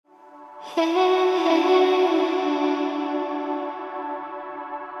Hold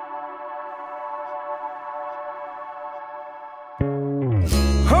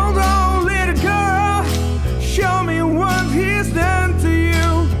on, little girl, show me what he's done to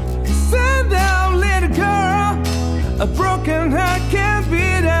you. Sit down, little girl, a broken heart can't be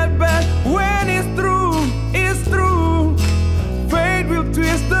that bad. When it's through, it's through. Fate will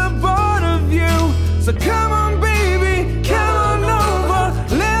twist the both of you. So come on, baby, come on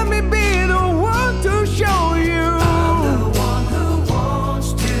over. Let me be the one to show you. I'm the one who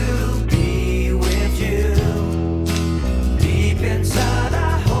wants to be with you. Deep inside,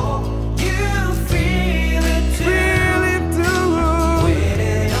 I hope you feel it too. Feel it too.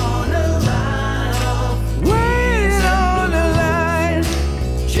 Waiting on the line of Wait on the line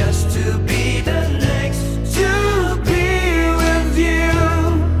just to be the next to be with you.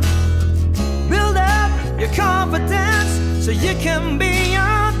 Build up your confidence so you can be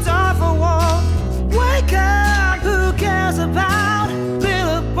your tougher wall. Wake up, who cares about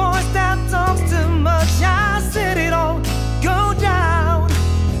little boys that talks too much? I said it all, go down.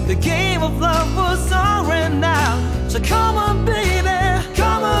 The game of love was already out. So come on, baby,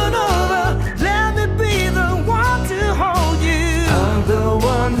 come on over. Let me be the one to hold you. I'm the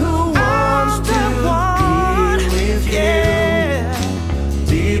one who wants I'm to the one, be with you. yeah.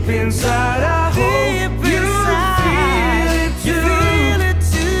 Deep inside, I hope Deep you inside, feel you it feel too. it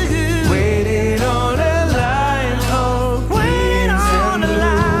too. Waiting on the line of Wait wings on and the blues.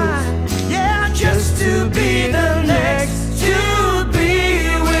 line, yeah, just to be the next to be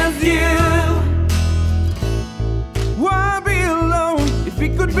with you. Why be alone if we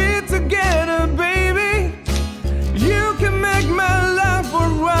could be together, baby? You can make my life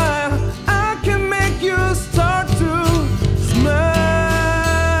worthwhile. I can make you start to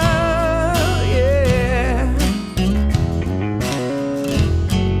smile, yeah.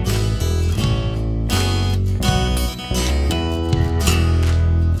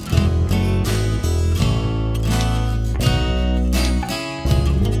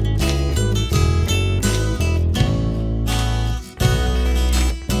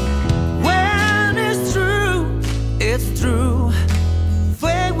 When it's true, it's true.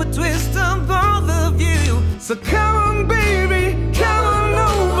 Fate would twist on both of you. So come